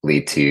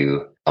lead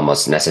to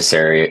almost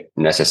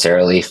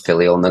necessarily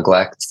filial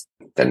neglect,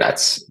 then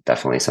that's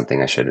definitely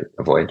something I should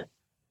avoid.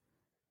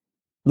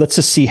 Let's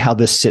just see how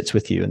this sits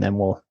with you, and then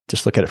we'll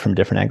just look at it from a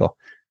different angle.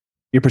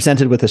 You're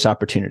presented with this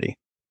opportunity.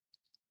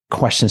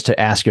 Questions to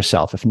ask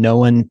yourself. If no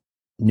one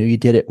knew you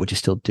did it, would you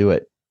still do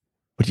it?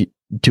 Would you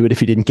do it if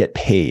you didn't get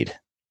paid?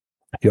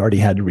 If you already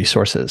had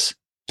resources?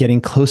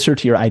 Getting closer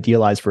to your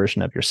idealized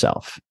version of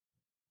yourself.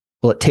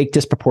 Will it take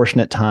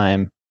disproportionate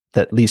time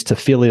that leads to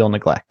filial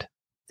neglect?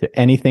 Is there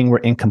anything we're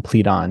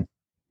incomplete on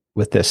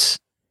with this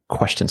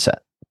question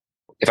set?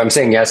 If I'm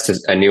saying yes to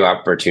a new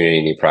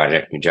opportunity, new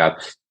project, new job,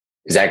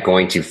 is that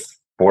going to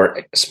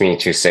force me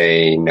to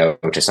say no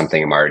to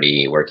something I'm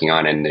already working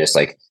on, and just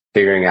like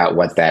figuring out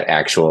what that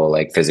actual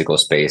like physical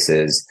space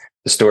is?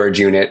 The storage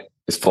unit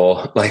is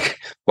full. Like,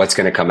 what's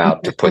going to come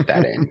out to put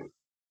that in?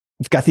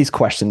 We've got these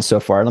questions so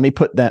far. Let me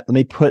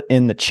put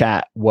in the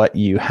chat what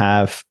you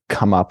have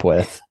come up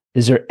with.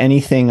 Is there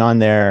anything on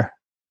there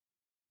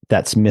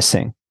that's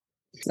missing?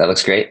 That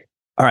looks great.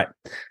 All right.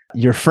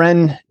 Your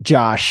friend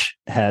Josh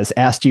has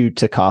asked you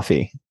to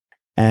coffee,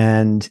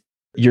 and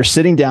you're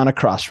sitting down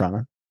across from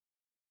him.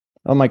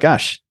 Oh my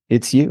gosh,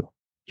 it's you.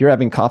 You're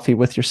having coffee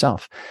with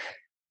yourself.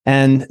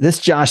 And this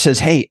Josh says,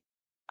 "Hey,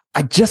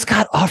 I just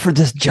got offered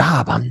this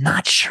job. I'm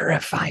not sure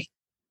if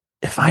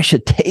I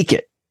should take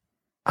it.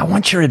 I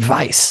want your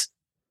advice."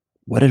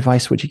 What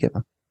advice would you give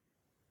him?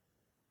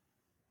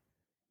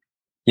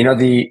 You know,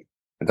 the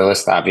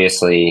list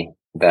obviously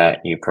that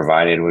you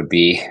provided would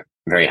be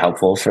very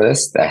helpful for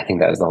this. I think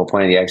that was the whole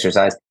point of the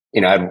exercise.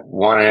 You know, I'd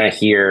want to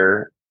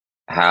hear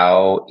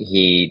how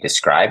he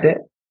described it,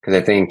 because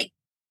I think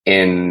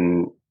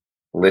in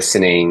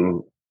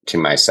listening to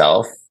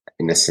myself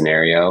in this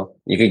scenario,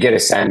 you could get a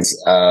sense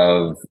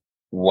of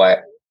what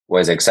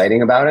was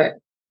exciting about it.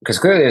 Because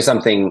clearly there's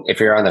something, if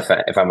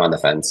I'm on the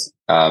fence,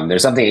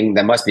 there's something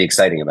that must be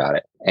exciting about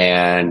it.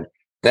 And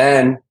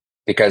then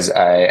because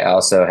I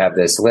also have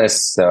this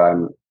list, so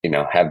I'm,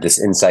 have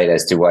this insight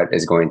as to what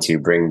is going to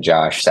bring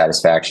Josh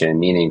satisfaction and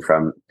meaning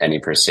from any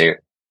pursuit,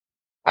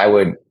 I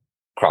would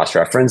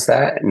cross-reference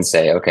that and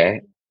say,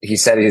 okay, he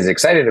said he's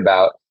excited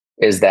about,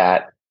 is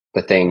that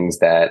the things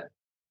that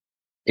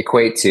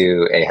equate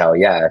to a hell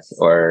yes,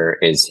 or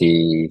is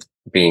he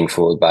being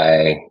fooled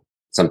by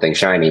something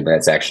shiny, but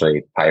it's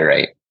actually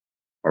pyrite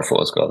or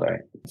fool's gold, right?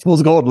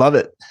 Fool's gold, love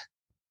it.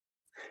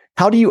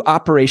 How do you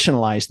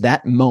operationalize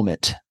that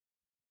moment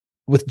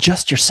with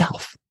just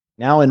yourself?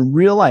 Now in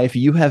real life,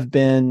 you have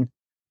been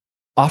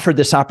offered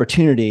this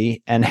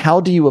opportunity, and how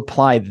do you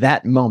apply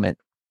that moment,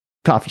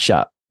 coffee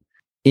shop,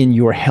 in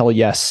your hell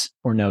yes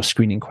or no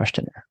screening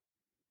questionnaire?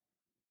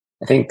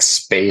 I think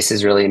space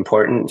is really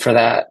important for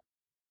that.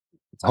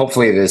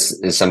 Hopefully this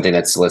is something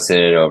that's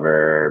solicited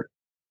over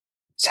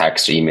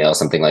text, email,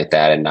 something like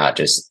that, and not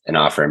just an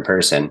offer in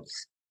person.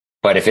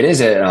 But if it is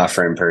an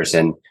offer in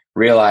person,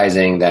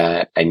 realizing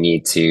that I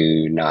need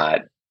to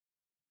not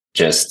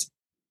just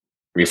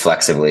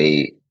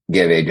reflexively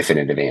give a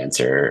definitive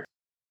answer,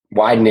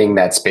 widening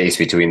that space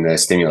between the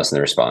stimulus and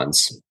the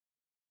response.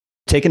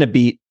 Taking a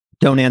beat,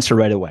 don't answer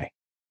right away.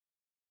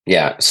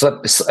 Yeah.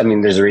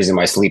 There's a reason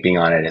why sleeping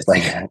on it is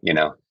like,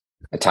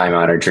 a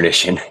time-honored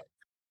tradition.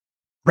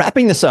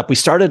 Wrapping this up, we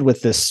started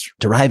with this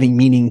deriving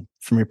meaning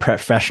from your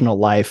professional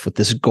life with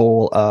this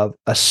goal of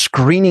a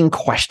screening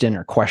question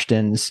or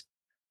questions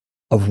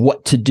of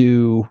what to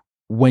do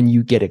when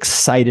you get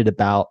excited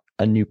about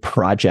a new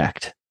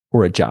project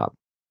or a job.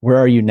 Where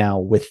are you now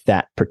with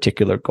that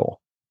particular goal?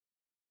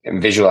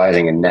 I'm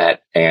visualizing a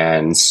net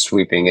and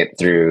sweeping it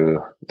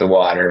through the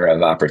water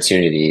of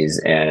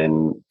opportunities,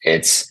 and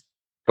it's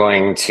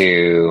going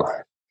to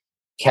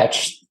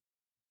catch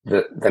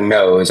the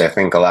nose, I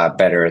think, a lot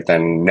better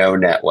than no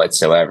net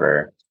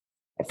whatsoever.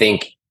 I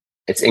think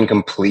it's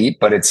incomplete,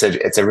 but it's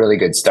a really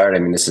good start. I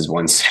mean, this is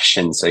one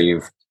session, so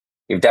you've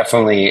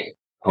definitely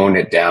honed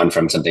it down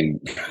from something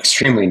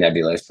extremely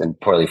nebulous and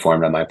poorly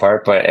formed on my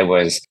part, but it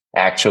was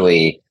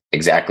actually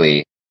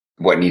exactly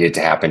what needed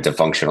to happen to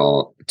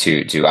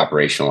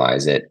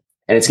operationalize it.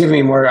 And it's given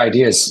me more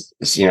ideas,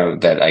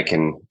 that I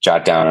can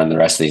jot down on the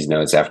rest of these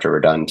notes after we're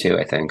done too,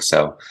 I think.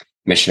 So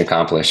mission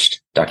accomplished,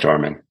 Dr.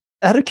 Orman.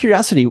 Out of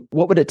curiosity,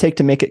 what would it take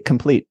to make it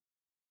complete?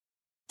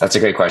 That's a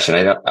great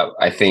question.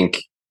 I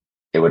think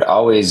it would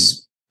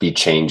always be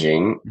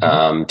changing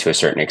to a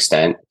certain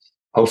extent,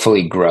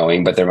 hopefully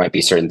growing, but there might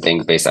be certain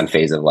things based on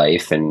phase of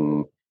life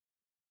and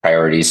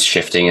priorities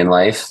shifting in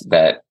life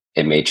that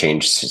it may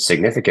change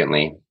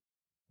significantly.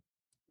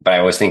 But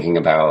I was thinking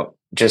about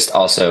just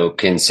also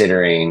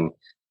considering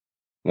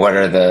what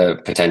are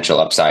the potential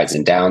upsides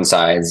and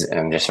downsides,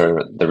 and just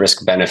sort of the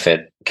risk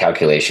benefit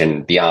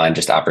calculation beyond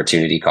just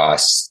opportunity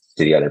costs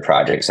to the other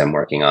projects I'm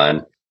working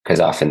on. Because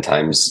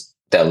oftentimes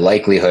the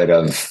likelihood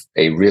of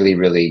a really,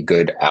 really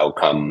good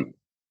outcome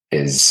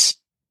is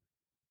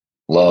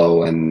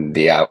low, and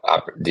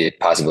the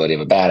possibility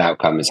of a bad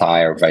outcome is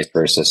high, or vice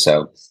versa.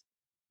 So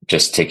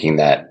just taking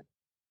that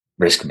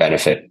risk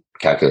benefit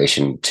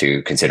calculation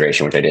to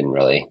consideration, which I didn't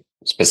really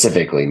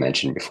specifically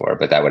mention before,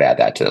 but that would add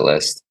that to the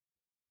list.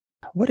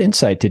 What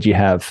insight did you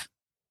have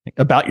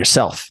about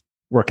yourself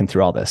working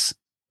through all this?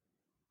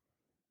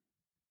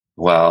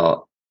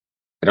 Well,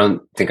 I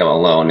don't think I'm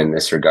alone in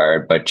this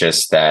regard, but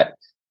just that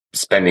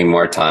spending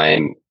more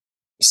time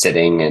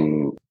sitting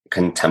in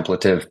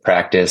contemplative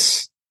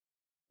practice,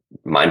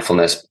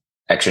 mindfulness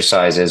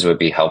exercises would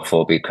be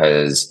helpful,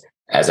 because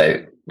as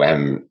I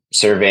am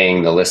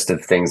surveying the list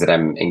of things that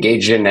I'm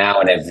engaged in now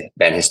and have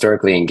been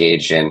historically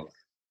engaged in,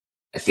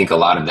 I think a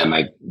lot of them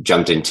I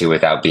jumped into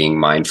without being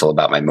mindful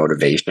about my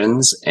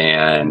motivations,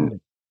 and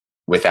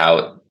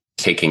without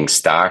taking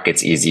stock.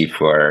 It's easy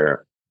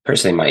for,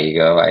 personally, my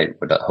ego, I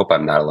would hope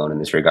I'm not alone in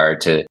this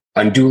regard, to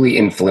unduly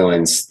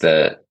influence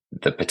the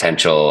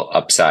potential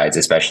upsides,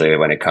 especially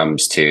when it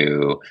comes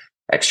to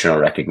external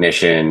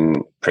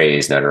recognition,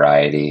 praise,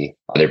 notoriety,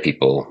 other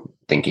people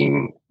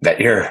thinking that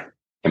you're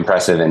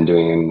impressive and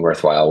doing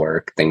worthwhile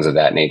work, things of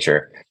that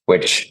nature,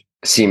 which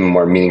seem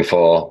more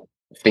meaningful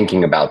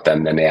thinking about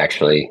them than they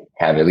actually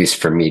have, at least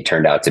for me,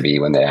 turned out to be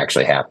when that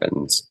actually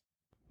happens.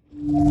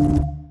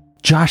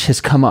 Josh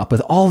has come up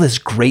with all this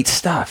great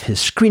stuff, his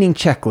screening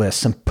checklist,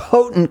 some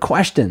potent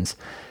questions.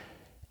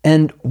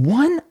 And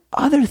one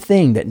other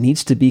thing that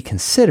needs to be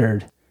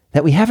considered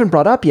that we haven't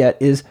brought up yet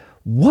is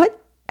what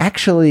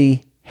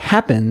actually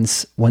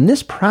happens when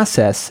this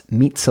process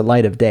meets the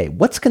light of day.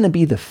 What's going to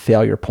be the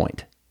failure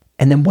point?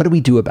 And then what do we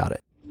do about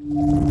it?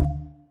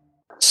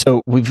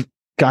 So we've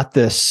got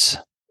this,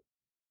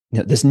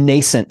 this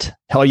nascent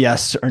hell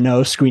yes or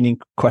no screening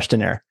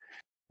questionnaire.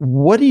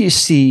 What do you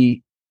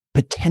see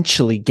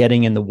potentially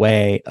getting in the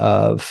way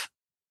of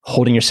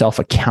holding yourself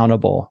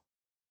accountable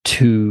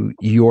to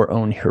your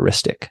own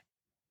heuristic?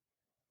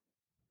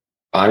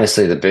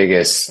 Honestly, the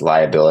biggest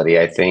liability,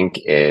 I think,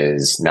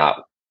 is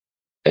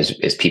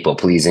people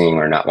pleasing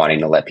or not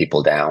wanting to let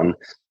people down.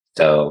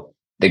 So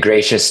the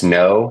gracious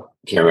no,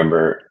 I can't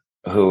remember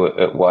who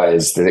it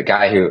was, the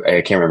guy who,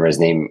 I can't remember his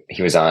name.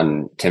 He was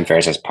on Tim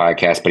Ferriss's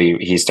podcast, but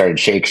he started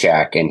Shake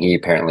Shack, and he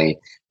apparently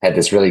had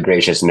this really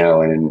gracious no.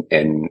 And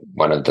in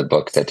one of the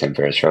books that Tim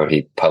Ferriss wrote,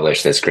 he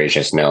published this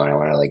gracious no, and I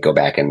want to go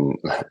back and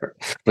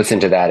listen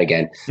to that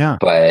again. Yeah.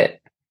 But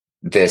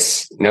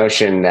this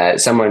notion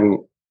that someone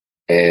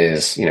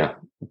is,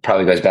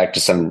 probably goes back to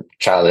some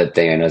childhood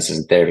thing. I know this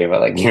isn't therapy,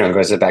 but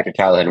goes back to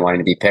childhood and wanting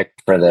to be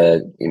picked for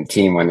the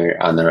team when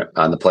they're on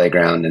the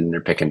playground and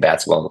they're picking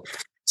basketball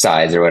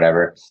sides or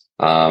whatever.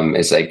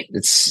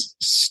 It's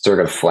sort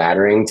of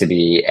flattering to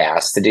be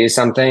asked to do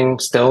something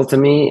still to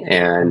me.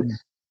 And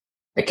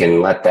I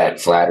can let that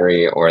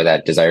flattery or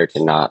that desire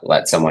to not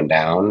let someone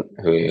down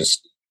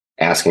who's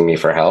asking me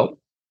for help,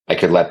 I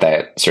could let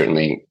that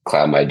certainly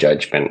cloud my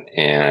judgment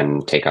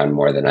and take on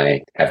more than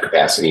I have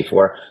capacity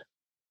for,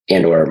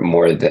 and or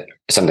more that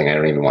something I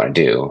don't even want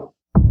to do.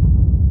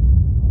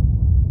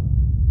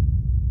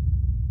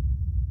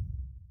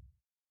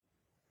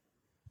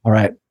 All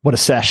right. What a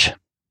sesh.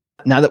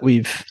 Now that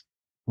we've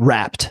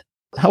wrapped,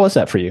 how was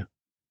that for you?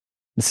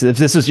 If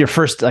this was your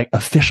first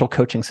official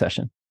coaching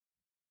session.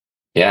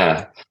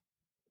 Yeah,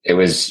 it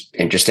was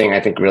interesting.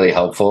 I think really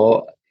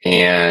helpful,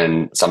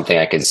 and something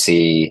I could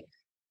see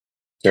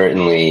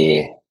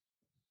certainly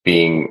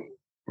being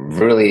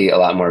really a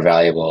lot more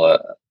valuable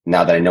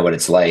now that I know what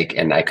it's like.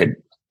 And I could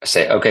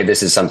say, okay,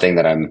 this is something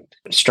that I'm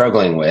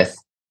struggling with.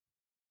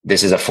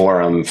 This is a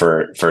forum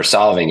for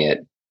solving it.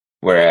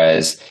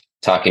 Whereas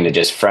talking to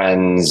just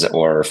friends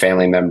or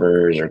family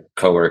members or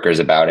coworkers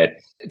about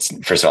it,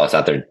 first of all, it's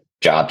not their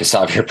job to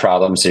solve your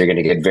problem. So you're going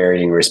to get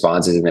varying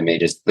responses, and that may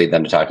just lead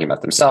them to talking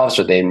about themselves,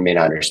 or they may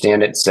not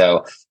understand it.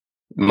 So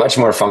much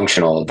more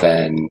functional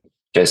than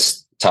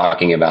just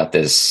talking about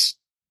this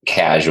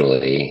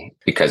casually,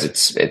 because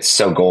it's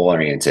so goal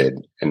oriented,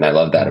 and I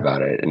love that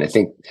about it. And I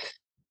think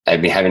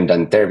having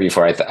done therapy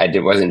before,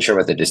 wasn't sure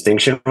what the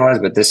distinction was,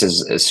 but this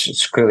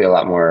is clearly a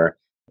lot more.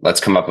 Let's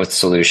come up with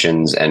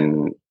solutions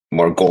and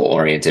more goal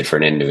oriented for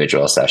an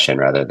individual session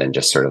rather than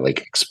just sort of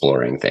like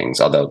exploring things.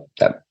 Although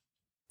that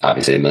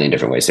obviously a million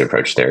different ways to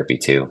approach therapy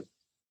too.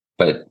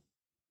 But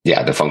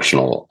yeah, the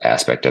functional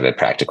aspect of it,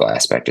 practical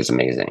aspect is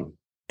amazing.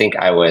 I think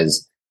I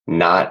was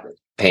not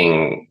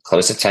paying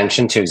close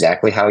attention to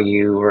exactly how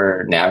you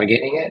were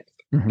navigating it.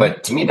 Mm-hmm.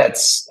 But to me,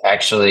 that's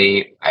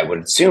actually, I would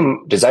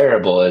assume,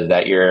 desirable, is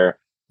that your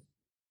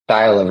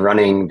style of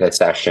running the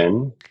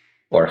session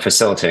or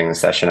facilitating the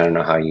session, I don't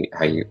know how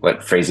you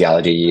what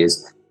phraseology you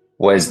use,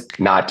 was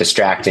not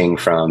distracting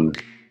from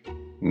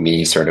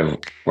me sort of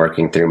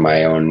working through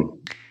my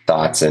own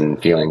thoughts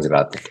and feelings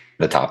about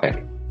the topic.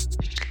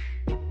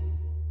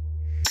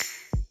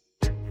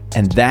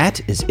 And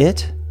that is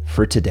it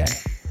for today.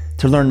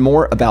 To learn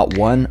more about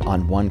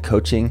one-on-one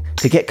coaching,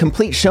 to get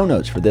complete show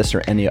notes for this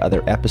or any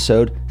other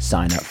episode,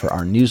 sign up for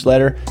our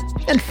newsletter,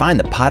 and find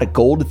the pot of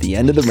gold at the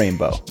end of the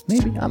rainbow.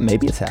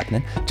 Maybe it's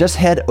happening. Just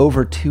head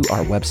over to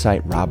our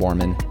website,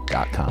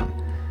 roborman.com.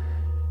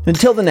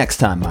 Until the next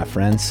time, my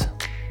friends,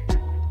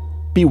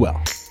 be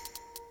well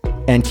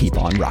and keep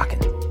on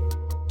rocking.